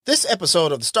This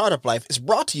episode of The Startup Life is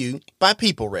brought to you by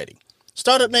People Ready.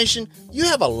 Startup Nation, you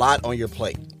have a lot on your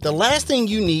plate. The last thing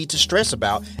you need to stress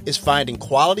about is finding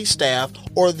quality staff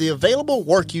or the available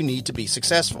work you need to be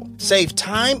successful. Save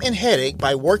time and headache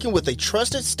by working with a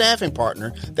trusted staffing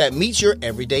partner that meets your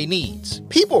everyday needs.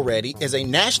 People Ready is a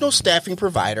national staffing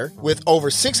provider with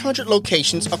over 600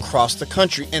 locations across the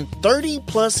country and 30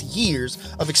 plus years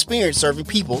of experience serving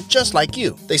people just like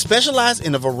you. They specialize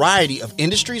in a variety of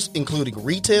industries including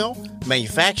retail,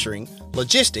 manufacturing,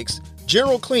 logistics,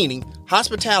 general cleaning,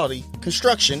 hospitality,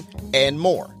 construction, and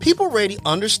more. People Ready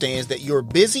understands that you're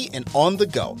busy and on the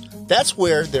go. That's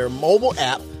where their mobile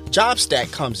app,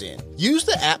 JobStack, comes in. Use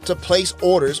the app to place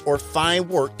orders or find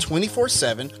work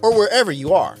 24/7 or wherever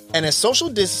you are. And as social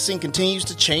distancing continues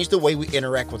to change the way we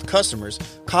interact with customers,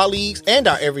 colleagues, and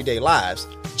our everyday lives,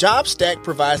 JobStack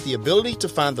provides the ability to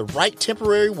find the right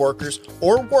temporary workers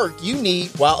or work you need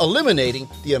while eliminating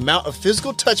the amount of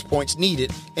physical touch points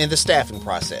needed in the staffing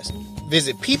process.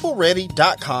 Visit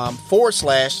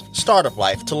peopleready.com/startup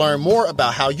life to learn more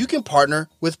about how you can partner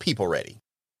with People Ready.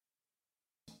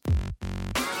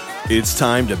 It's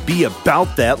time to be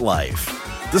about that life,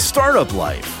 the startup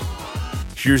life.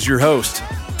 Here's your host,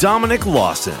 Dominic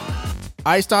Lawson.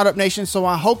 All right, Startup Nation, so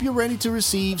I hope you're ready to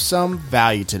receive some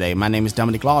value today. My name is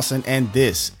Dominic Lawson, and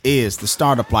this is The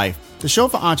Startup Life, the show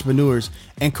for entrepreneurs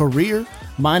and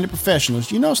career-minded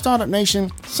professionals. You know, Startup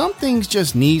Nation, some things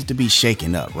just need to be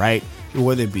shaken up, right?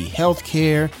 Whether it be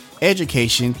healthcare,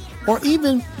 education, or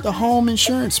even the home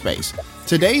insurance space.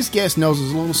 Today's guest knows a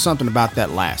little something about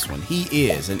that last one. He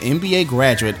is an MBA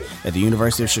graduate at the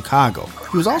University of Chicago.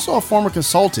 He was also a former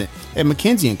consultant at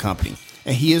McKinsey & Company,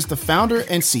 and he is the founder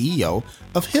and CEO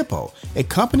of Hippo, a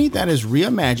company that is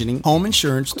reimagining home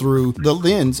insurance through the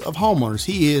lens of homeowners.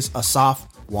 He is Assaf.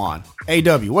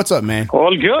 AW, what's up, man?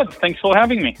 All good. Thanks for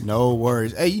having me. No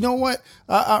worries. Hey, you know what?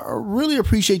 I really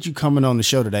appreciate you coming on the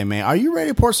show today, man. Are you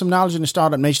ready to pour some knowledge in the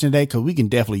Startup Nation today? Because we can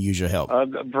definitely use your help.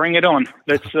 Bring it on.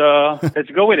 Let's go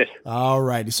with it. All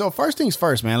righty. So first things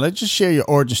first, man. Let's just share your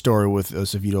origin story with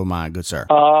us, if you don't mind, good sir.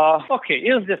 Okay.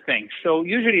 Here's the thing. So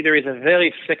usually there is a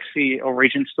very sexy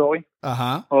origin story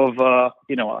of I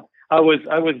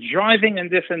was driving and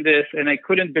this, and I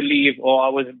couldn't believe, or I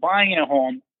was buying a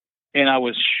home. And I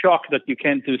was shocked that you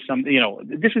can't do something,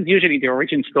 this is usually the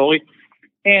origin story,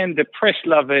 and the press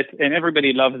love it, and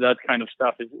everybody loves that kind of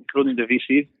stuff, including the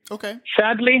VCs. Okay.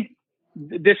 Sadly,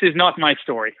 this is not my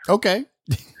story. Okay.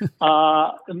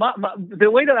 The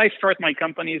way that I start my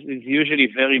companies is usually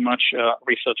very much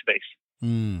research-based.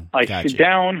 I sit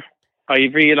down, I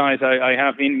realize I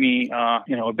have in me,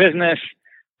 a business.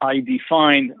 I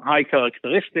define high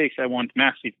characteristics. I want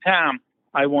massive TAM.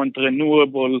 I want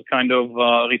renewable kind of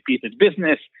repeated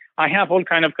business. I have all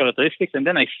kind of characteristics, and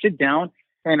then I sit down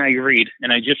and I read,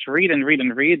 and I just read, and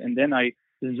then I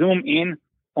zoom in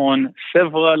on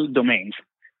several domains.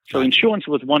 So insurance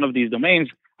was one of these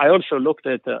domains. I also looked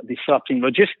at disrupting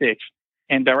logistics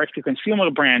and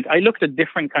direct-to-consumer brand. I looked at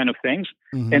different kind of things,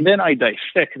 and then I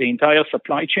dissect the entire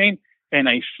supply chain, and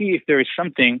I see if there is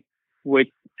something with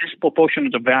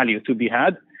disproportionate value to be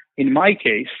had. In my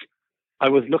case, I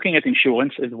was looking at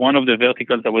insurance as one of the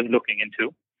verticals I was looking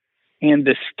into. And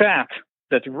the stat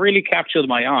that really captured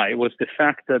my eye was the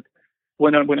fact that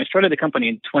when I started the company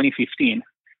in 2015,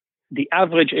 the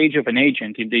average age of an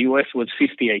agent in the US was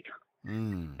 58,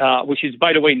 which is,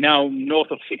 by the way, now north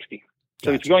of 60.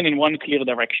 So it's going in one clear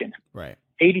direction. Right.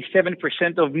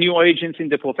 87% of new agents in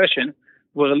the profession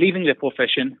were leaving the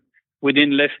profession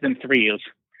within less than 3 years.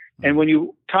 And when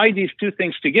you tie these two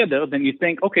things together, then you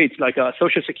think, okay, it's like a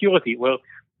Social Security where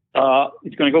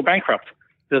it's going to go bankrupt.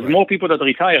 There's more people that are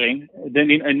retiring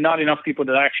and not enough people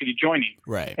that are actually joining.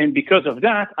 Right. And because of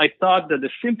that, I thought that the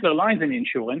simpler lines in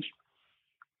insurance,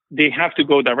 they have to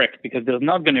go direct because there's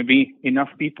not going to be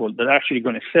enough people that are actually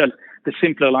going to sell the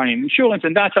simpler line in insurance.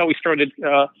 And that's how we started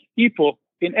Hippo,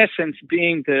 in essence,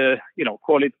 being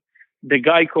call it the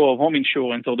Geico of home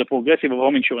insurance or the Progressive of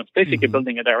home insurance, basically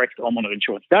building a direct homeowner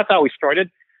insurance. That's how we started.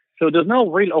 So there's no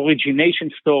real origination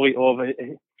story of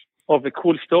a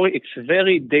cool story. It's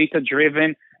very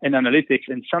data-driven and analytics,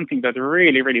 and something that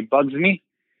really, really bugs me.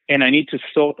 And I need to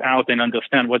sort out and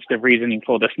understand what's the reasoning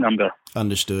for this number.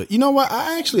 Understood. You know what?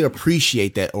 I actually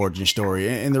appreciate that origin story.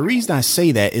 And the reason I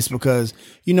say that is because,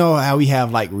 you know how we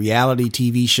have like reality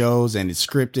TV shows and it's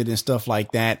scripted and stuff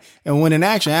like that. And when in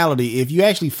actuality, if you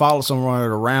actually follow someone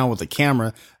around with a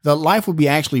camera, the life would be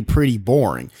actually pretty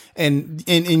boring. And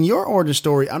in your origin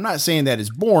story, I'm not saying that it's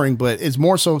boring, but it's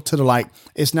more so to the like,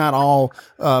 it's not all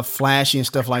flashy and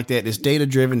stuff like that. It's data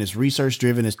driven, it's research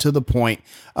driven, it's to the point,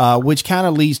 which kind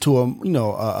of leads to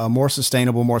a more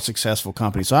sustainable, more successful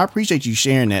company. So I appreciate you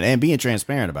sharing that and being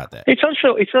transparent about that. It's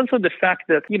also the fact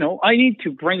that, I need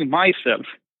to bring myself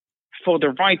for the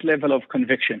right level of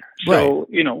conviction. So,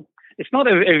 right. It's not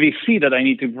a VC that I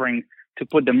need to bring to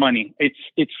put the money.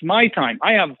 It's my time.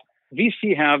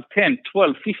 VC have 10,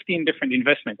 12, 15 different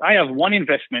investments. I have one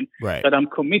investment right. that I'm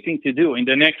committing to do in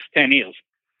the next 10 years.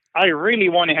 I really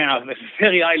want to have a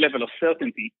very high level of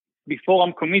certainty before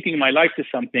I'm committing my life to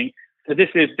something, that this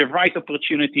is the right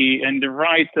opportunity and the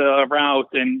right route.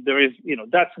 And there is,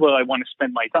 that's where I want to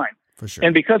spend my time. For sure.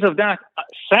 And because of that,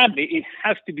 sadly, it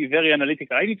has to be very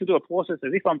analytical. I need to do a process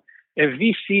as if I'm a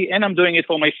VC and I'm doing it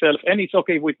for myself and it's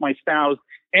okay with my spouse.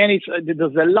 And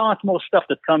there's a lot more stuff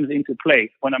that comes into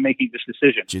play when I'm making this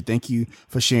decision. Thank you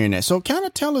for sharing that. So kind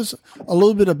of tell us a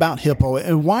little bit about Hippo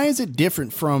and why is it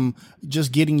different from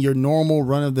just getting your normal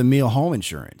run-of-the-mill home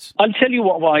insurance? I'll tell you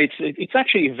why it's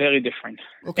actually very different.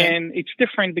 Okay. And it's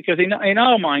different because in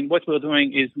our mind, what we're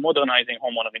doing is modernizing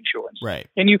homeowner insurance. Right.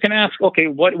 And you can ask, okay,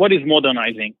 what is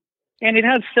modernizing? And it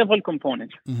has several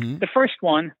components. Mm-hmm. The first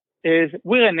one is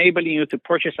we're enabling you to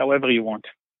purchase however you want.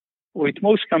 With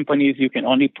most companies, you can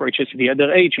only purchase via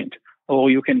their agent, or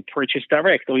you can purchase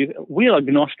direct. We're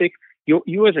agnostic.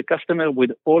 You as a customer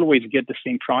would always get the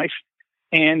same price,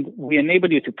 and we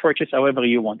enable you to purchase however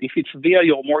you want. If it's via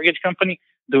your mortgage company,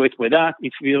 do it with that.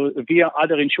 If via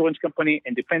other insurance company,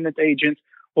 independent agents,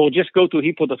 or just go to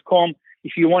hippo.com.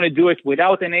 If you want to do it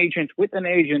without an agent, with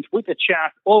a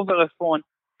chat, over a phone,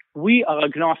 we are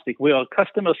agnostic. We are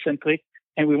customer-centric,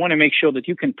 and we want to make sure that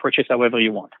you can purchase however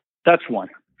you want. That's one.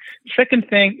 Second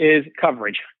thing is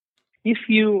coverage. If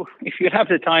you have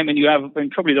the time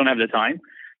and probably don't have the time,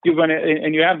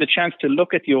 and you have the chance to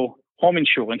look at your home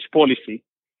insurance policy,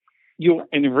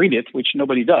 and read it, which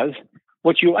nobody does,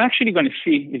 what you're actually going to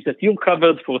see is that you're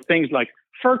covered for things like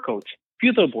fur coats,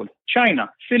 pewterboard,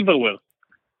 china, silverware,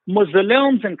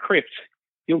 mausoleums and crypts.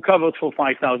 You're covered for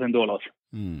 $5,000.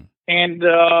 And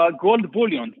gold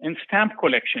bullion and stamp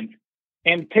collection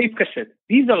and tape cassette.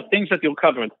 These are things that you're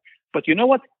covered. But you know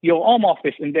what? Your home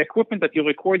office and the equipment that you're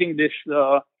recording this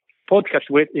podcast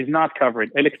with is not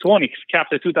covered. Electronics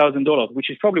capped at $2,000, which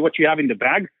is probably what you have in the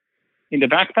bag. In the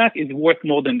backpack is worth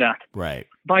more than that. Right.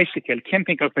 Bicycle,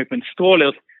 camping equipment,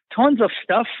 strollers, tons of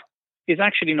stuff is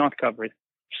actually not covered.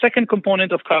 Second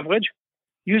component of coverage,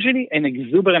 usually an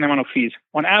exuberant amount of fees.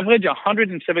 On average,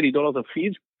 $170 of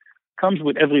fees comes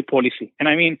with every policy. And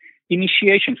I mean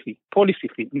initiation fee, policy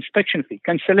fee, inspection fee,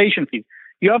 cancellation fee.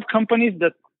 You have companies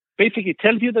that basically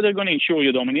tells you that they're going to insure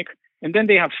you, Dominic, and then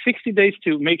they have 60 days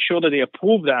to make sure that they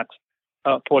approve that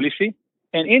policy.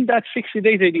 And in that 60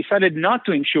 days, they decided not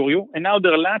to insure you, and now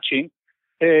they're latching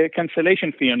a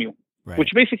cancellation fee on you, right. Which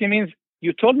basically means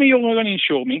you told me you were going to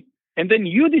insure me, and then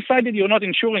you decided you're not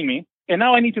insuring me, and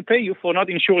now I need to pay you for not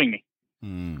insuring me.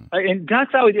 And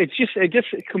that's how it's just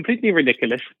completely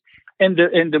ridiculous. And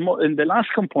the last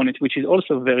component, which is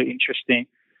also very interesting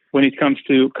when it comes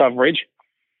to coverage,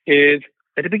 is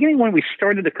at the beginning when we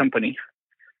started the company,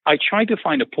 I tried to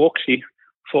find a proxy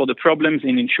for the problems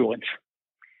in insurance.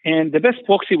 And the best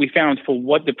proxy we found for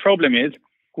what the problem is,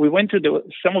 we went to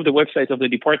some of the websites of the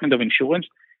Department of Insurance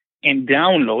and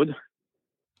download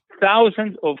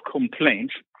thousands of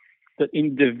complaints that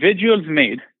individuals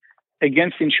made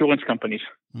against insurance companies.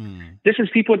 This is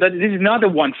this is not a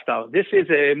 1 star. This is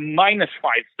a -5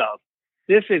 star.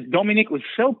 This is Dominic was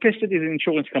so pissed at his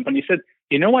insurance company. He said,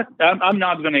 you know what? I'm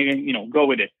not going to, go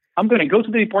with it. I'm going to go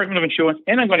to the Department of Insurance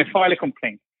and I'm going to file a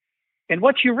complaint. And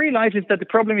what you realize is that the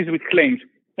problem is with claims.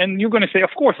 And you're going to say, of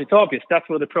course, it's obvious. That's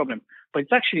where the problem. But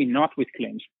it's actually not with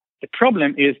claims. The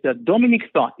problem is that Dominic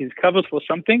thought he's covered for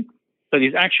something that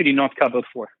is actually not covered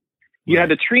for. You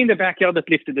had a tree in the backyard that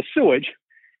lifted the sewage,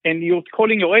 and you're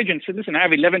calling your agent and said, listen, I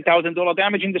have $11,000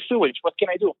 damage in the sewage. What can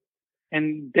I do?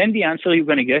 And then the answer you're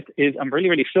going to get is, I'm really,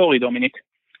 really sorry, Dominic.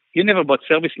 You never bought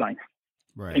service line.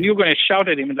 Right. And you're going to shout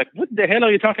at him and like, what the hell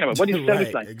are you talking about? What is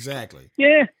service line? Exactly.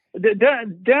 Yeah,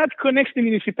 that connects the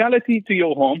municipality to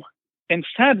your home. And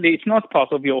sadly, it's not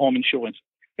part of your home insurance.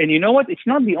 And you know what? It's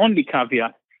not the only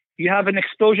caveat. You have an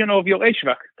explosion of your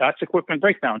HVAC. That's equipment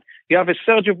breakdown. You have a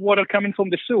surge of water coming from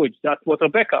the sewage. That's water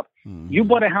backup. Mm-hmm. You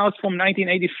bought a house from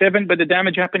 1987, but the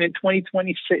damage happened in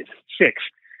 2026.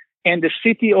 And the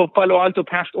city of Palo Alto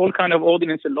passed all kind of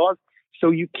ordinance and laws. So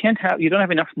you don't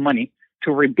have enough money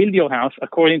to rebuild your house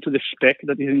according to the spec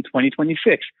that is in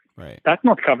 2026. Right. That's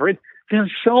not covered.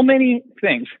 There's so many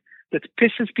things that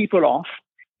pisses people off.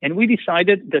 And we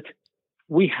decided that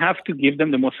we have to give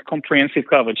them the most comprehensive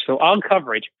coverage. So our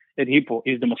coverage at Hippo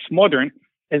is the most modern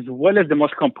as well as the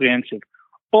most comprehensive.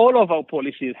 All of our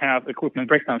policies have equipment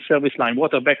breakdown, service line,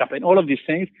 water backup, and all of these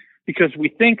things because we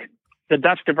think that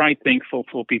that's the right thing for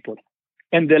people.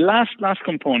 And the last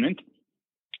component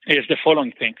is the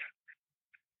following thing.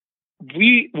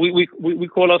 We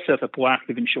call ourselves a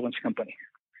proactive insurance company.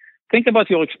 Think about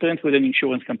your experience with an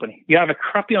insurance company. You have a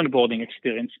crappy onboarding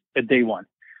experience at day one.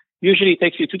 Usually it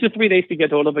takes you 2 to 3 days to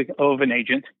get hold of an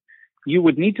agent. You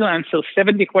would need to answer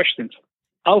 70 questions.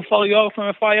 How far you are from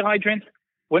a fire hydrant?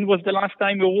 When was the last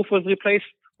time your roof was replaced?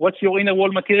 What's your inner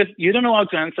wall material? You don't know how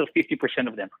to answer 50%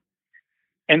 of them.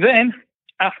 And then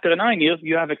after 9 years,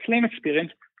 you have a claim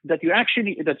experience that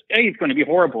A, is going to be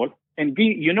horrible, and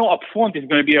B, upfront is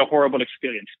going to be a horrible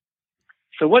experience.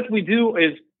 So what we do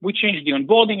is we change the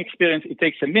onboarding experience. It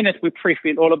takes a minute. We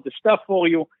pre-fill all of the stuff for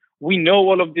you. We know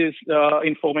all of this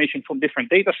information from different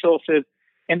data sources.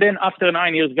 And then after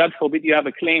 9 years, God forbid you have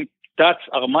a claim, that's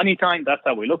our money time. That's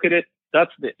how we look at it.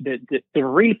 That's the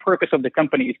real purpose of the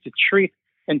company is to treat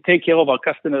and take care of our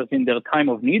customers in their time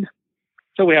of need.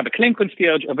 So we have a claim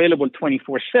concierge available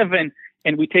 24/7,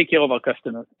 and we take care of our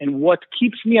customers. And what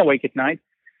keeps me awake at night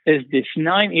is this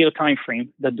 9-year time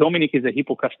frame that Dominic is a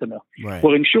Hippo customer. Right.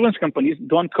 Where insurance companies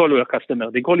don't call you a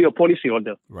customer. They call you a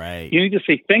policyholder. Right. You need to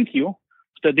say thank you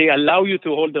that they allow you to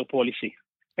hold their policy.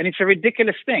 And it's a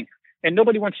ridiculous thing. And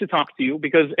nobody wants to talk to you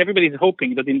because everybody's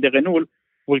hoping that in the renewal,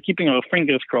 we're keeping our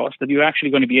fingers crossed that you're actually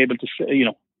going to be able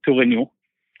to renew.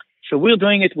 So we're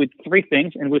doing it with 3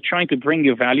 things, and we're trying to bring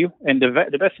you value. And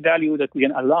the best value that we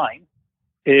can align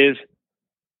is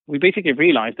we basically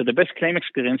realize that the best claim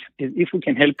experience is if we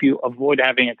can help you avoid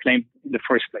having a claim in the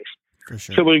first place. For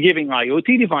sure. So we're giving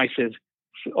IoT devices,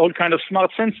 all kind of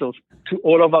smart sensors to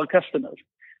all of our customers.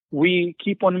 We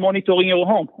keep on monitoring your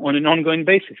home on an ongoing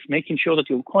basis, making sure that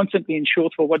you're constantly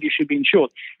insured for what you should be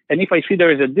insured. And if I see there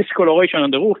is a discoloration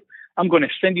on the roof, I'm going to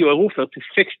send you a roofer to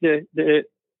fix the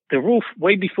roof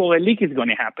way before a leak is going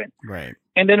to happen. Right.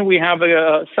 And then we have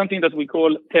something that we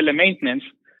call telemaintenance.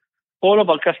 All of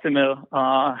our customers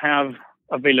have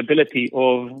availability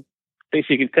of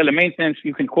basically telemaintenance.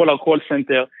 You can call our call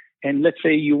center, and let's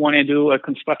say you want to do a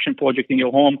construction project in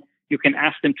your home. You can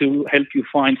ask them to help you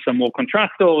find some more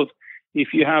contractors.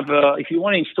 If you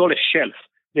want to install a shelf,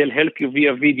 they'll help you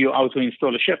via video how to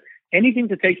install a shelf. Anything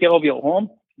to take care of your home,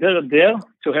 they're there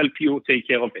to help you take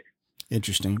care of it.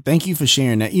 Interesting. Thank you for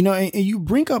sharing that. And you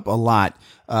bring up a lot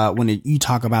when you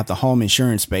talk about the home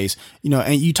insurance space,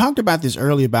 and you talked about this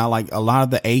earlier about like a lot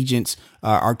of the agents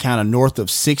are kind of north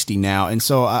of 60 now. And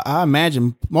so I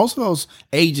imagine most of those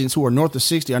agents who are north of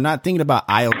 60 are not thinking about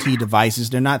IoT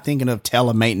devices. They're not thinking of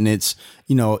telemaintenance,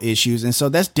 issues. And so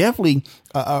that's definitely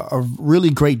a really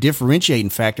great differentiating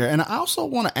factor. And I also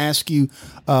want to ask you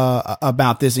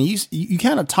about this. And you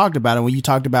kind of talked about it when you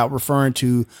talked about referring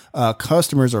to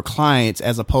customers or clients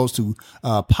as opposed to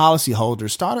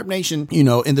policyholders. Startup Nation,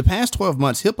 in the past 12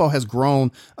 months, Hippo has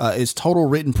grown its total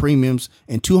written premiums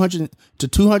to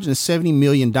 $270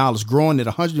 million, growing at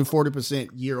 140%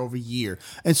 year over year.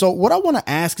 And so what I want to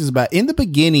ask is about in the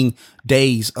beginning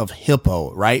days of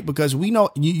Hippo, right? Because we know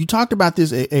you talked about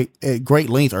this at great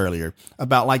length earlier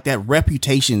about like that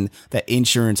reputation that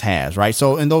insurance has, right?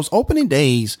 So in those opening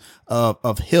days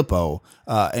of Hippo,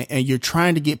 and you're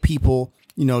trying to get people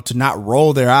to not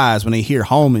roll their eyes when they hear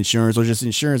home insurance or just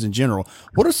insurance in general.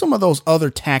 What are some of those other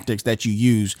tactics that you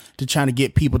use to try to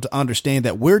get people to understand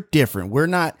that we're different? We're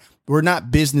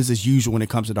not business as usual when it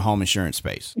comes to the home insurance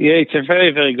space. Yeah, it's a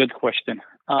very, very good question.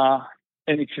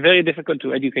 And it's very difficult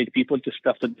to educate people to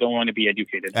stuff that don't want to be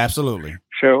educated. Absolutely.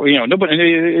 So,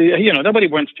 nobody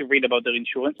wants to read about their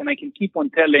insurance, and I can keep on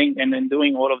telling and then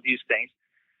doing all of these things.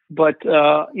 But,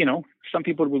 some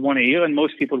people would want to hear and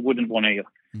most people wouldn't want to hear.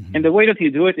 Mm-hmm. And the way that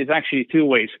you do it is actually 2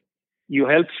 ways. You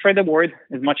help spread the word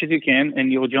as much as you can,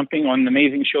 and you're jumping on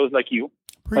amazing shows like you,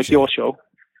 like your show,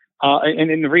 and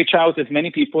then reach out as many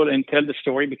people and tell the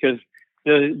story because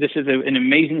this is an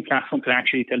amazing platform to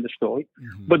actually tell the story.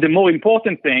 Mm-hmm. But the more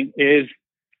important thing is,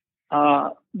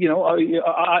 I'm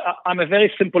a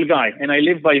very simple guy and I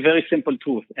live by very simple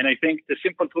truth. And I think the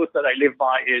simple truth that I live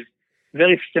by is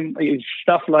very simple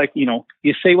stuff like,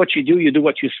 you say what you do, you do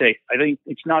what you say. I think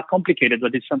it's not complicated,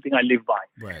 but it's something I live by.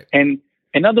 Right. And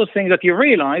another thing that you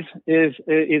realize is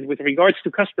with regards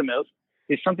to customers,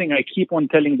 is something I keep on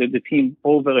telling the team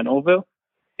over and over.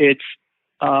 It's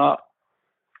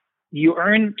you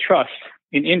earn trust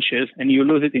in inches and you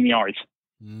lose it in yards.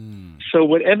 Mm. So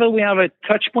whenever we have a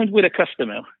touch point with a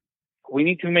customer, we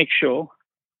need to make sure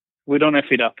we don't F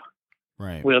it up.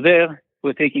 Right. We're there.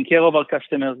 We're taking care of our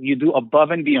customers. You do above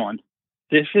and beyond.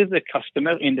 This is a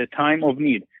customer in the time of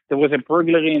need. There was a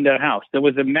burglary in their house. There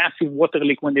was a massive water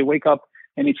leak when they wake up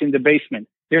and it's in the basement.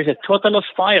 There's a total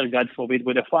fire, God forbid,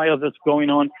 with a fire that's going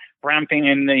on, ramping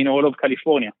in all of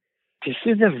California. This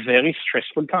is a very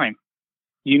stressful time.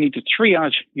 You need to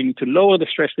triage. You need to lower the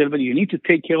stress level. You need to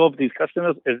take care of these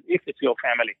customers as if it's your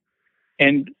family.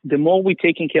 And the more we're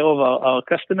taking care of our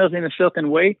customers in a certain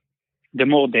way, the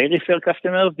more they refer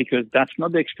customers, because that's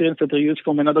not the experience that they use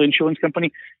from another insurance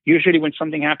company. Usually when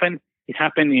something happened, it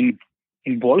happened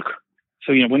in bulk.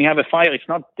 So, when you have a fire, it's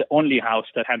not the only house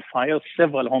that had fire,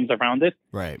 several homes around it.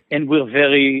 Right. And we're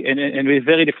very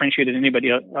differentiated than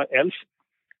anybody else.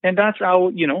 And that's how,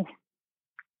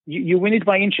 you win it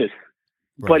by inches.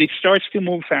 Right. But it starts to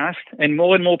move fast, and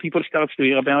more people start to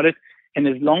hear about it. And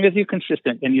as long as you're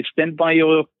consistent and you stand by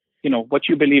your, what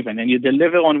you believe in, and you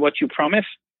deliver on what you promise,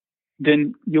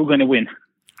 then you're going to win.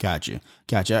 Gotcha.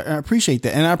 I appreciate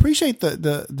that. And I appreciate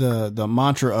the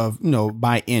mantra of,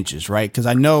 by inches, right? Because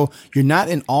I know you're not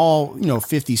in all,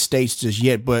 50 states just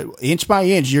yet, but inch by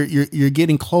inch, you're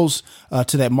getting close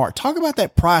to that mark. Talk about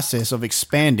that process of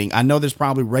expanding. I know there's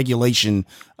probably regulation,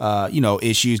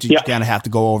 issues that you kind of have to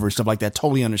go over and stuff like that.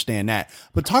 Totally understand that.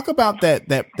 But talk about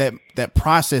that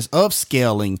process of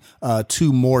scaling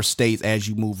to more states as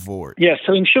you move forward. Yeah.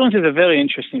 So insurance is a very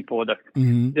interesting product.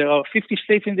 Mm-hmm. There are 50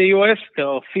 states in the U.S. There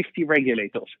are 50 regulators.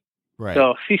 Right.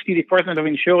 So 50 Department of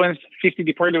Insurance, 50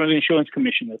 Department of Insurance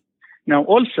commissioners. Now,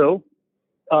 also,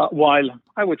 while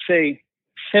I would say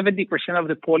 70% of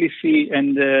the policy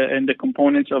and the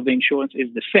components of the insurance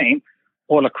is the same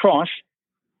all across,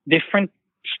 different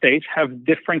states have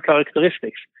different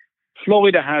characteristics.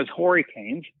 Florida has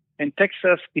hurricanes, and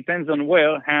Texas, depends on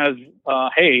where, has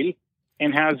hail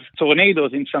and has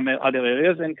tornadoes in some other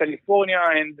areas, and California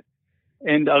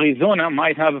and Arizona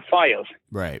might have fires.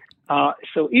 Right.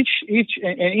 So each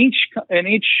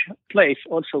place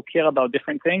also care about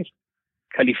different things.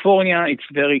 California, it's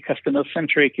very customer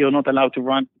centric. You're not allowed to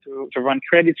run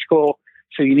credit score,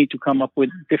 so you need to come up with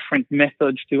different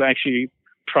methods to actually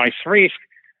price risk.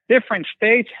 Different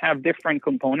states have different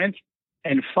components,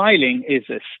 and filing is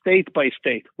a state by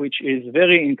state, which is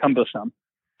very cumbersome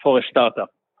for a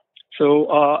startup.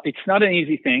 So it's not an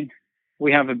easy thing.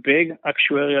 We have a big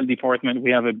actuarial department.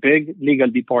 We have a big legal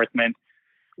department.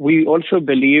 We also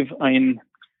believe in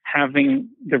having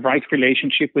the right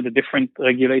relationship with the different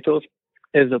regulators,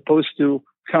 as opposed to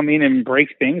come in and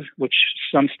break things, which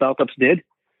some startups did.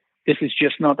 This is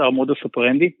just not our modus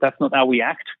operandi. That's not how we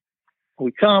act.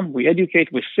 We come, we educate,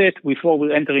 we sit. Before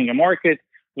we're entering a market,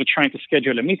 we're trying to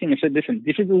schedule a meeting and say, listen,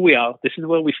 this is who we are. This is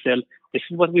where we sell. This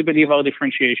is what we believe our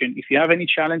differentiation. If you have any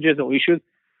challenges or issues,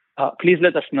 please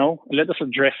let us know. Let us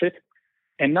address it,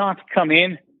 and not come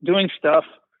in doing stuff,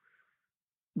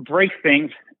 break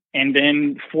things, and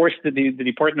then force the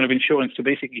Department of Insurance to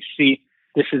basically see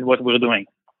this is what we're doing.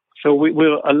 So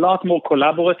we're a lot more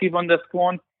collaborative on that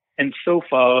one. And so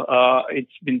far,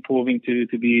 it's been proving to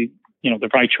be, the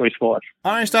right choice for us.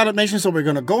 All right, Startup Nation. So we're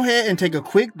going to go ahead and take a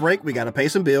quick break. We got to pay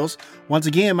some bills. Once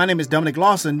again, my name is Dominic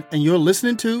Lawson, and you're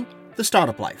listening to The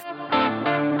Startup Life.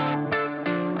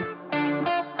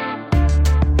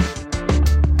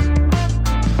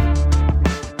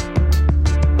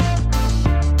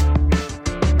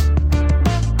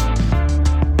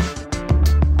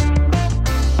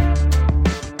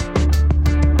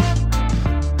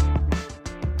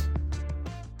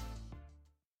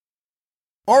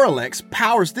 Oralex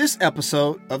powers this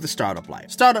episode of The Startup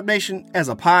Life. Startup Nation, as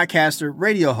a podcaster,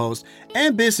 radio host,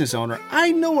 and business owner,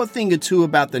 I know a thing or two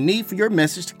about the need for your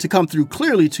message to come through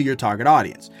clearly to your target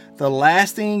audience. The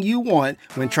last thing you want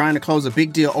when trying to close a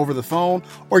big deal over the phone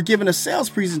or giving a sales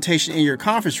presentation in your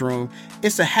conference room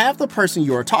is to have the person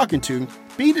you are talking to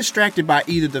be distracted by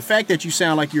either the fact that you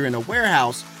sound like you're in a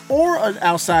warehouse or an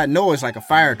outside noise like a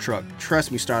fire truck.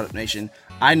 Trust me, Startup Nation,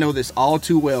 I know this all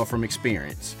too well from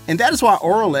experience. And that is why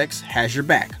Oralex has your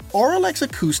back. Oralex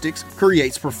Acoustics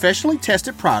creates professionally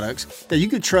tested products that you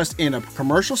can trust in a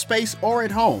commercial space or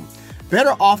at home.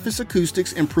 Better office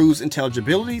acoustics improves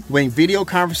intelligibility when video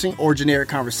conferencing or generic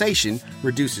conversation,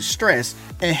 reduces stress,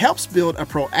 and helps build a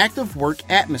proactive work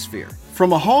atmosphere.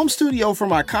 From a home studio for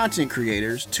my content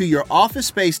creators to your office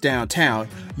space downtown,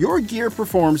 your gear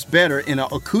performs better in an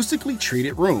acoustically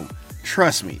treated room.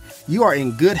 Trust me, you are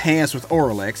in good hands with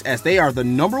Oralex, as they are the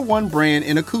 #1 brand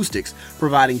in acoustics,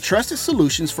 providing trusted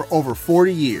solutions for over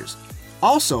 40 years.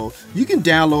 Also, you can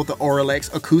download the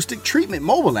Auralex Acoustic Treatment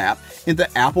mobile app in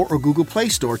the Apple or Google Play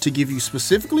Store to give you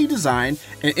specifically designed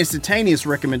and instantaneous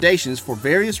recommendations for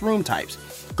various room types.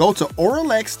 Go to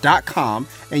Auralex.com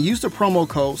and use the promo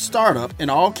code STARTUP in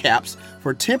all caps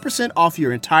for 10% off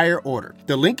your entire order.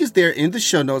 The link is there in the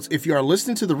show notes if you are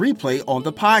listening to the replay on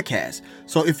the podcast.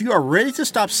 So if you are ready to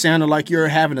stop sounding like you're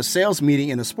having a sales meeting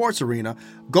in the sports arena,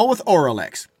 go with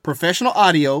Auralex. Professional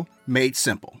audio made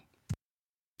simple.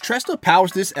 Tresta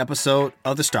powers this episode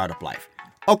of The Startup Life.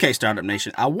 Okay, Startup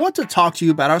Nation, I want to talk to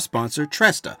you about our sponsor,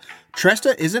 Tresta.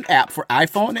 Tresta is an app for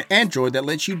iPhone and Android that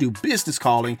lets you do business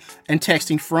calling and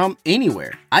texting from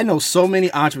anywhere. I know so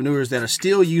many entrepreneurs that are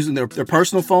still using their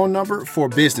personal phone number for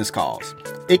business calls.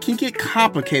 It can get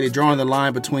complicated drawing the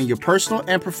line between your personal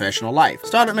and professional life.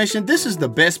 Startup Nation, this is the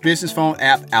best business phone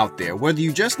app out there. Whether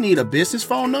you just need a business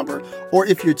phone number or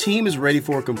if your team is ready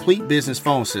for a complete business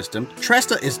phone system,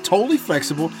 Tresta is totally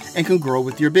flexible and can grow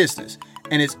with your business.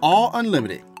 And it's all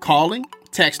unlimited calling,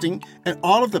 texting, and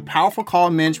all of the powerful call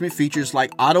management features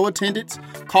like auto attendance,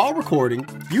 call recording,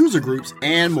 user groups,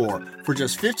 and more for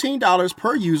just $15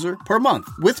 per user per month.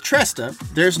 With Tresta,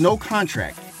 there's no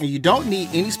contract, and you don't need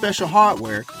any special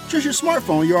hardware, just your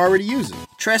smartphone you're already using.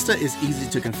 Tresta is easy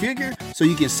to configure, so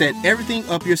you can set everything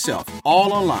up yourself,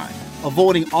 all online,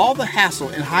 avoiding all the hassle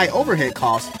and high overhead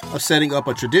costs of setting up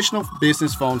a traditional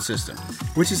business phone system,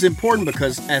 which is important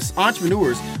because as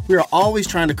entrepreneurs, we are always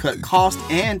trying to cut cost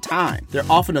and time. They're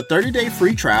offering a 30-day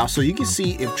free trial so you can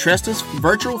see if Tresta's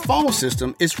virtual phone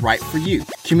system is right for you.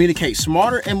 Communicate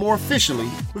smarter and more efficiently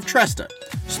with Tresta.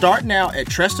 Start now at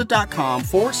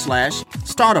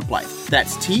Tresta.com/startuplife.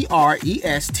 That's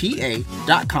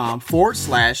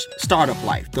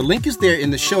Tresta.com/startuplife. The link is there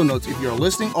in the show notes if you're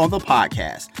listening on the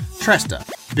podcast. Tresta,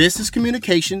 business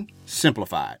communication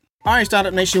simplified. All right,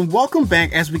 Startup Nation, welcome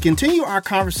back as we continue our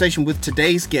conversation with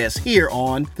today's guest here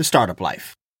on The Startup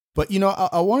Life. But,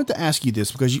 I wanted to ask you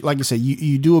this because, like I said,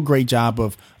 you do a great job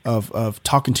of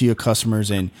talking to your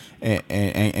customers and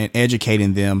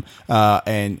educating them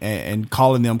and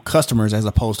calling them customers as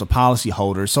opposed to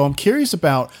policyholders. So I'm curious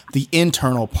about the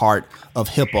internal part of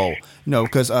Hippo,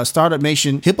 because Startup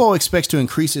Nation, Hippo expects to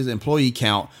increase its employee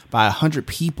count by 100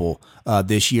 people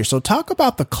this year. So talk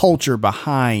about the culture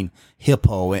behind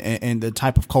Hippo and the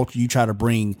type of culture you try to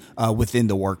bring within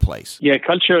the workplace. Yeah,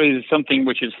 culture is something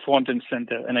which is front and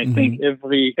center. And I think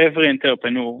every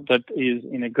entrepreneur that is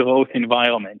in a growth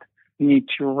environment needs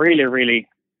to really, really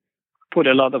put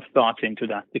a lot of thought into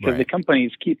that because the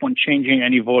companies keep on changing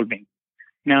and evolving.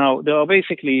 Now, there are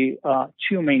basically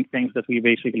two main things that we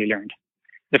basically learned.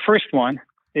 The first one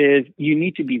is you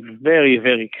need to be very,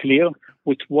 very clear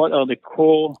with what are the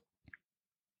core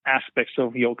aspects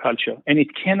of your culture, and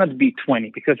it cannot be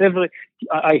 20 because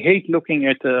I hate looking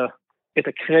at a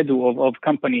credo of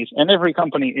companies, and every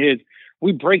company is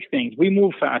we break things, we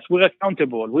move fast, we're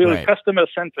accountable, we're customer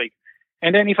centric,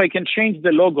 and then if I can change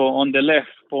the logo on the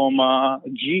left from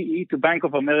GE to Bank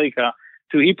of America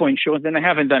to Hippo Insurance, then I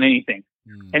haven't done anything.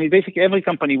 And basically every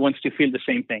company wants to feel the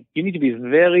same thing. You need to be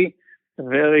very,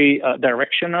 very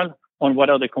directional on what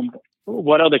are the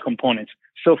components.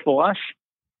 So for us,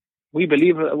 we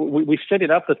believe we set it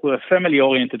up that we're a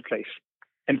family-oriented place.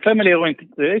 And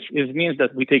family-oriented place means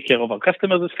that we take care of our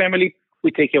customers as family,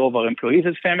 we take care of our employees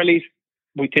as families,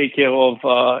 we take care of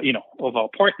of our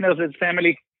partners as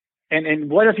family. And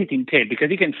what does it entail?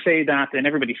 Because you can say that and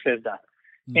everybody says that.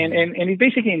 And it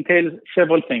basically entails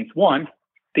several things. One,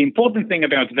 the important thing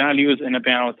about values and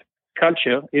about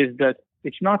culture is that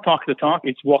it's not talk the talk,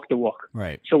 it's walk the walk.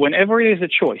 Right. So whenever there is a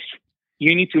choice,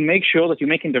 you need to make sure that you're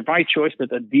making the right choice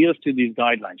that adheres to these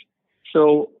guidelines.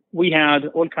 So we had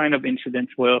all kind of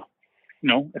incidents where,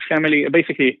 a family,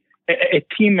 basically a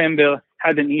team member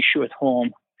had an issue at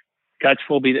home, God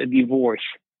forbid, a divorce,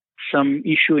 some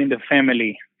issue in the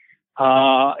family,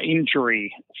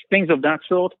 injury, things of that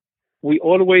sort. We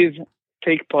always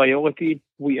take priority.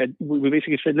 We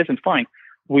basically said, listen, fine,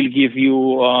 we'll give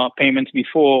you payments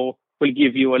before, we'll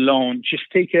give you a loan, just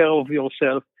take care of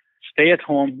yourself. Stay at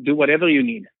home, do whatever you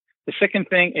need. The second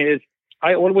thing is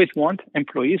I always want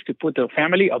employees to put their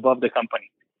family above the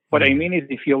company. What I mean is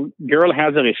if your girl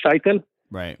has a recital,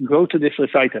 go to this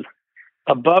recital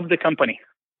above the company.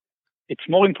 It's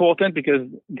more important because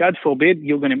God forbid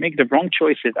you're going to make the wrong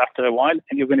choices after a while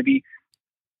and you're going to be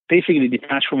basically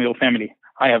detached from your family.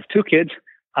 I have 2 kids.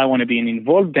 I want to be an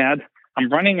involved dad. I'm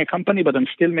running a company, but I'm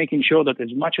still making sure that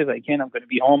as much as I can, I'm going to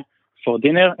be home for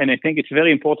dinner. And I think it's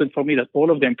very important for me that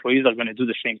all of the employees are going to do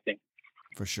the same thing.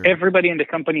 For sure. Everybody in the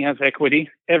company has equity.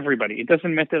 Everybody. It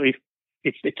doesn't matter if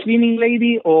it's the cleaning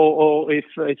lady or if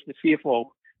it's the CFO.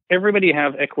 everybody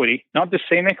have equity, not the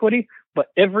same equity, but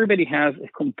everybody has a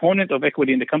component of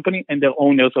equity in the company and they're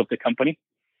owners of the company.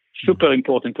 Super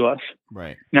important to us.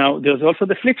 Right. Now, there's also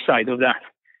the flip side of that.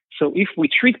 So if we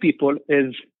treat people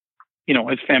as,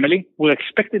 as family, we're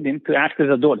expected them to act as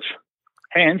adults.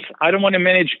 Hence, I don't want to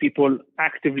manage people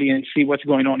actively and see what's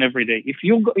going on every day. If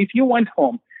you went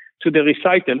home to the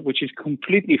recital, which is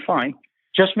completely fine,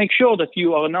 just make sure that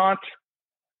you are not,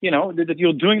 that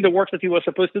you're doing the work that you were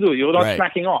supposed to do. You're not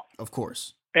slacking off. Of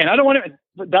course. And I don't want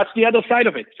to, that's the other side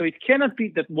of it. So it cannot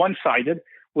be that one-sided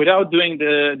without doing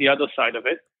the other side of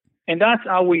it. And that's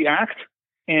how we act.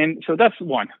 And so that's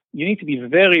one. You need to be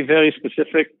very, very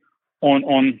specific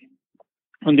on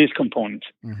these components.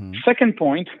 Mm-hmm. Second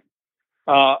point,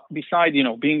 beside,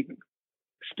 being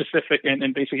specific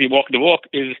and basically walk the walk,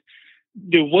 is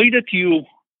the way that you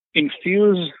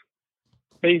infuse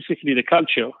basically the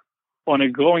culture on a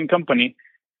growing company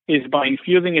is by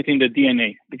infusing it in the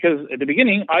DNA. Because at the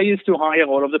beginning, I used to hire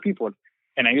all of the people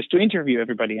and I used to interview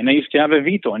everybody and I used to have a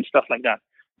veto and stuff like that.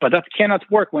 But that cannot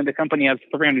work when the company has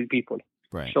 300 people.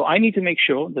 Right. So I need to make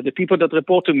sure that the people that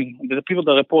report to me, the people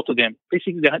that report to them,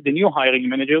 basically the new hiring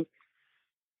managers,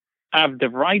 have the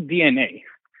right DNA,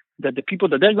 that the people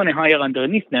that they're going to hire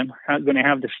underneath them are going to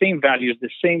have the same values,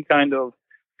 the same kind of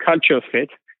culture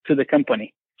fit to the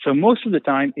company. So most of the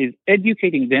time is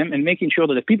educating them and making sure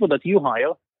that the people that you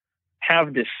hire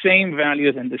have the same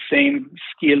values and the same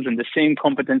skills and the same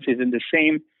competencies and the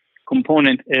same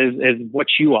component as what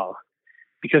you are.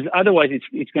 Because otherwise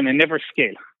it's going to never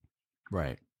scale.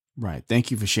 Right. Right.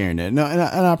 Thank you for sharing that. No, and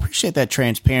I appreciate that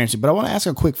transparency, but I want to ask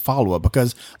a quick follow-up,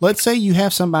 because let's say you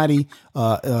have somebody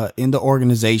in the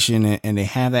organization and they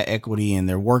have that equity and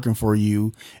they're working for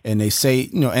you and they say,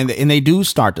 and they do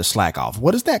start to slack off.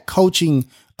 What does that coaching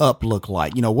up look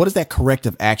like? What does that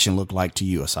corrective action look like to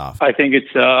you, Assaf? I think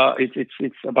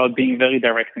it's about being very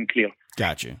direct and clear.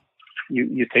 Gotcha.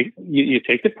 You take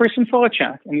the person for a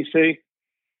chat and you say,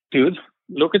 dude,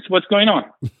 look at what's going on.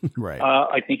 Right.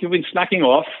 I think you've been slacking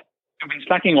off.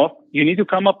 You need to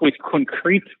come up with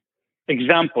concrete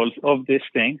examples of this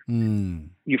thing.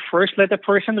 You first let the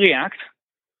person react.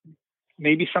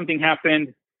 Maybe something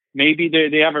happened. Maybe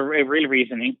they have a real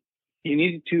reasoning. You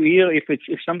need to hear if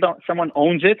someone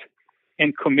owns it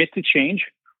and commit to change,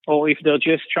 or if they're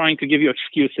just trying to give you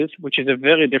excuses, which is a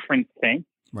very different thing.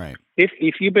 Right.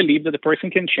 If you believe that the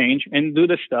person can change and do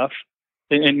the stuff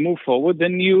and move forward,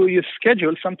 then you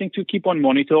schedule something to keep on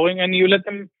monitoring, and you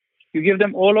give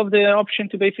them all of the option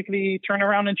to basically turn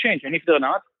around and change. And if they're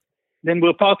not, then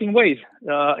we're parting ways.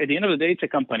 At the end of the day, it's a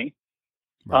company.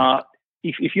 Right.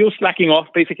 If you're slacking off,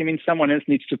 basically means someone else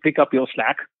needs to pick up your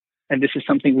slack. And this is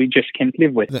something we just can't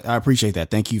live with. I appreciate that.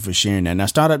 Thank you for sharing that. Now,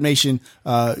 Startup Nation,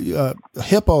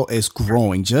 Hippo is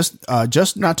growing. Just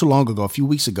not too long ago, a few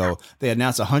weeks ago, they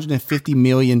announced $150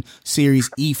 million Series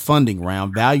E funding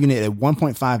round, valuing it at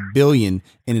 $1.5 billion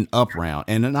in an up round,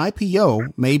 and an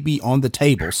IPO may be on the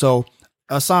table. So,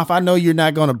 Assaf, I know you're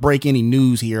not going to break any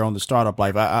news here on the Startup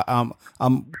Life.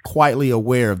 I'm quietly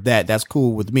aware of that. That's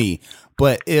cool with me.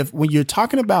 But when you're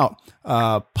talking about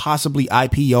possibly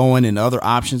IPOing and other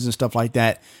options and stuff like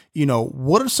that,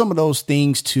 what are some of those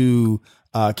things to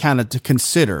to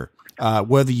consider?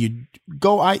 Whether you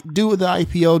do the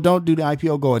IPO, don't do the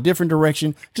IPO, go a different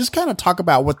direction. Just kind of talk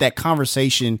about what that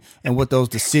conversation and what those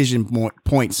decision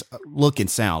points look and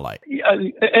sound like.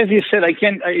 As you said, I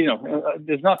can't.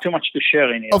 There's not too much to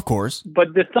share in it. Of course,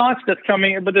 but the thought that's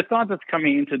coming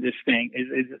into this thing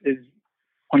is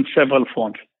on several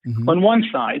fronts. Mm-hmm. On one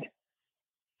side,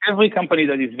 every company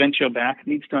that is venture-backed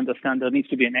needs to understand there needs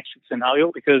to be an exit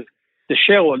scenario, because the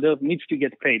shareholder needs to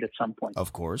get paid at some point.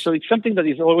 Of course. So it's something that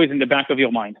is always in the back of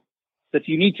your mind, that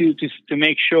you need to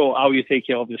make sure how you take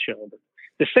care of the shareholder.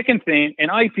 The second thing, an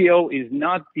IPO is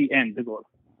not the end, the goal.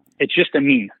 It's just a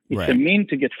mean. It's a mean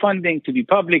to get funding, to be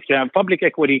public, to have public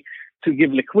equity, to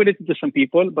give liquidity to some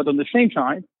people. But on the same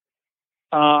time,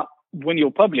 when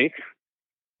you're public,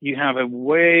 you have a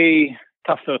way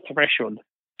tougher threshold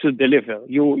to deliver.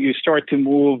 You start to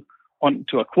move on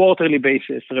to a quarterly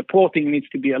basis. Reporting needs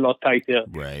to be a lot tighter.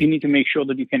 Right. You need to make sure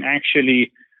that you can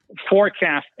actually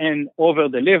forecast and over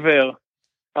deliver.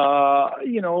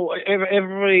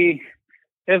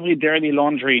 Every dirty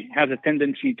laundry has a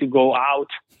tendency to go out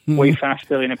way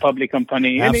faster in a public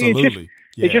company. Absolutely.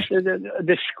 It's just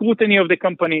the scrutiny of the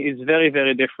company is very,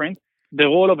 very different. The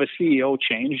role of a CEO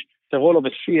changed. The role of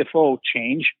a CFO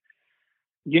changed.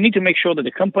 You need to make sure that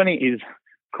the company is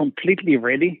completely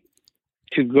ready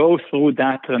to go through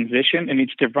that transition, and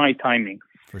it's the right timing.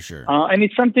 For sure. And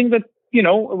it's something that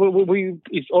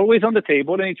it's always on the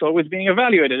table and it's always being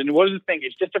evaluated. And what is the thing?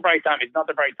 It's just the right time. It's not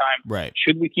the right time. Right.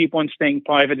 Should we keep on staying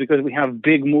private because we have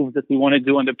big moves that we want to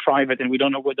do on the private and we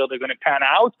don't know whether they're going to pan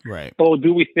out? Right. Or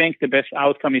do we think the best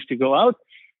outcome is to go out?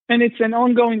 And it's an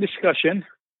ongoing discussion,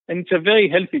 and it's a very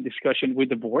healthy discussion with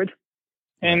the board.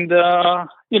 And,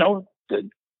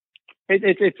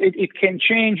 it can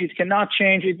change. It cannot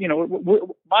change.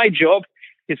 My job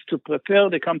is to prepare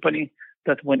the company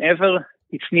that whenever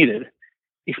it's needed,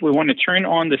 if we want to turn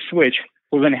on the switch,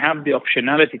 we're going to have the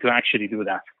optionality to actually do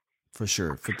that. For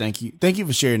sure. Thank you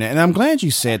for sharing that. And I'm glad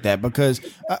you said that because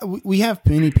we have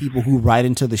many people who write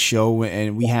into the show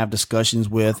and we have discussions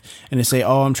with, and they say,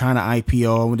 "Oh, I'm trying to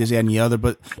IPO and this, that, and the other,"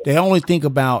 but they only think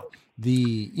about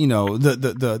the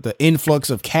influx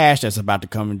of cash that's about to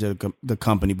come into the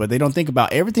company, but they don't think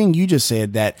about everything you just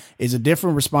said. That is a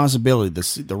different responsibility.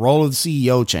 The role of the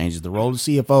CEO changes. The role of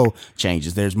the CFO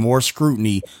changes. There's more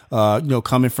scrutiny,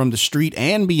 coming from the street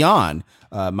and beyond,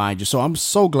 mind you. So I'm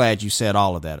so glad you said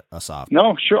all of that, Assaf.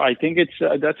 No, sure. I think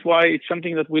that's why it's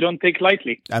something that we don't take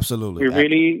lightly. Absolutely. We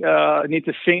really need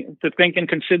to think and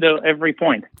consider every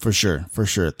point. For sure.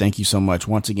 Thank you so much.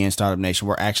 Once again, Startup Nation,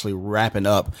 we're actually wrapping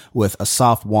up with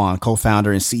Assaf Wan,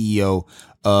 co-founder and CEO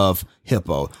of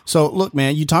Hippo. So look,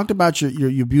 man, you talked about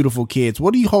your beautiful kids.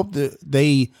 What do you hope that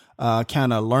they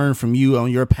kind of learn from you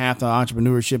on your path to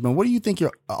entrepreneurship? And what do you think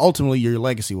ultimately your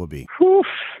legacy will be?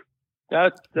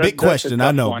 Big question.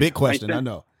 I know. Big question. I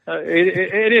know.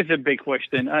 It is a big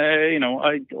question.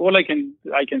 All I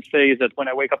can say is that when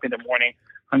I wake up in the morning,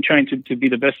 I'm trying to be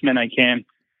the best man I can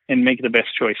and make the best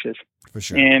choices. For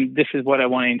sure. And this is what I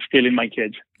want to instill in my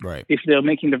kids. Right. If they're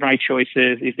making the right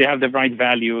choices, if they have the right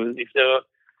values, if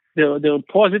they're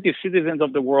positive citizens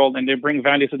of the world and they bring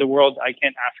value to the world, I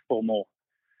can't ask for more.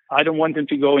 I don't want them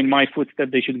to go in my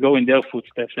footsteps. They should go in their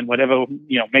footsteps, and whatever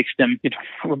makes them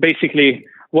basically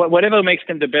whatever makes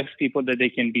them the best people that they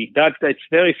can be. That's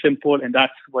very simple, and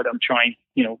that's what I'm trying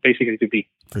basically to be.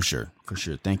 For sure.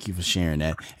 Thank you for sharing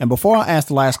that. And before I ask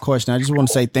the last question, I just want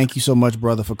to say thank you so much,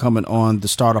 brother, for coming on The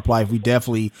Startup Life. We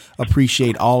definitely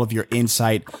appreciate all of your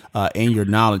insight and your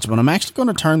knowledge. But I'm actually going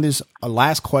to turn this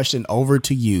last question over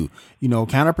to you.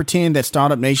 Kind of pretend that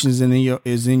Startup Nation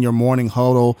is in your morning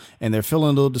huddle and they're feeling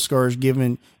a little discouraged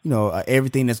given,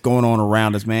 everything that's going on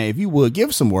around us, man. If you would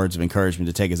give some words of encouragement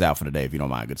to take us out for the day, if you don't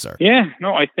mind, good sir. Yeah,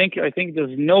 no, I think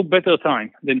there's no better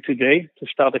time than today to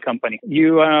start a company.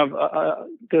 You have,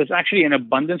 there's actually an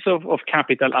abundance of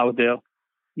capital out there.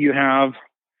 You have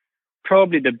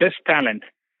probably the best talent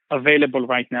available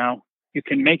right now. You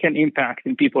can make an impact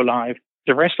in people's lives.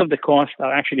 The rest of the costs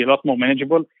are actually a lot more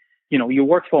manageable. You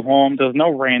work from home. There's no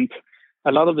rent.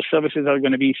 A lot of the services are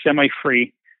going to be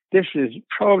semi-free. This is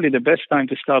probably the best time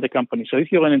to start a company. So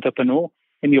if you're an entrepreneur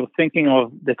and you're thinking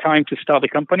of the time to start a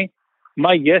company,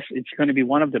 my guess, it's going to be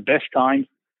one of the best times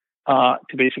to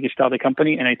basically start a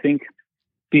company. And I think,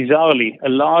 bizarrely, a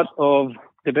lot of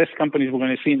the best companies we're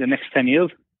going to see in the next 10 years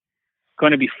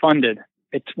going to be funded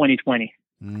at 2020.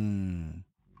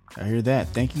 I hear that.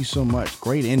 Thank you so much.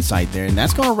 Great insight there. And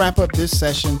that's going to wrap up this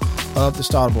session of The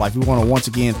Startup Life. We want to once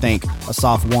again thank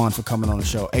Assaf Wan for coming on the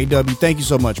show. AW, thank you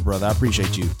so much, brother. I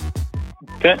appreciate you.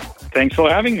 Okay. Thanks for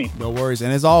having me. No worries.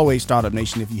 And as always, Startup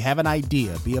Nation, if you have an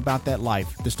idea, be about that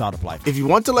life, The Startup Life. If you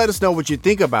want to let us know what you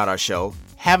think about our show,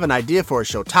 have an idea for a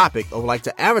show topic, or would like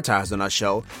to advertise on our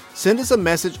show, send us a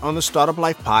message on the Startup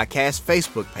Life Podcast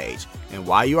Facebook page. And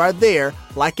while you are there,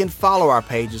 like and follow our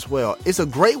page as well. It's a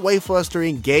great way for us to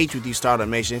engage with you, Startup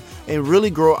Nation, and really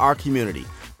grow our community.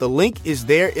 The link is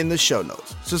there in the show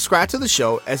notes. Subscribe to the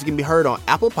show as it can be heard on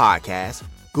Apple Podcasts,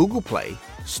 Google Play,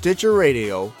 Stitcher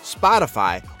Radio,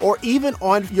 Spotify, or even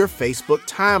on your Facebook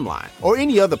timeline or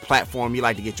any other platform you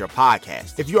like to get your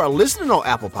podcast. If you are listening on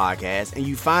Apple Podcasts and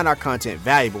you find our content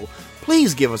valuable,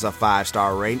 please give us a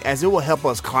 5-star rating, as it will help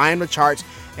us climb the charts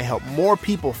and help more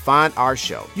people find our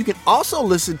show. You can also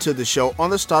listen to the show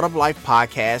on the Startup Life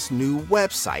Podcast new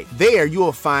website. There you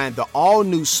will find the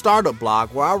all-new startup blog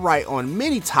where I write on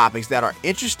many topics that are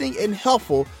interesting and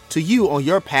helpful to you on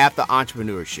your path to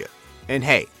entrepreneurship. And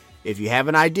hey, if you have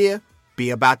an idea,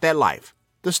 be about that life,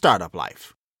 the Startup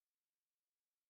Life.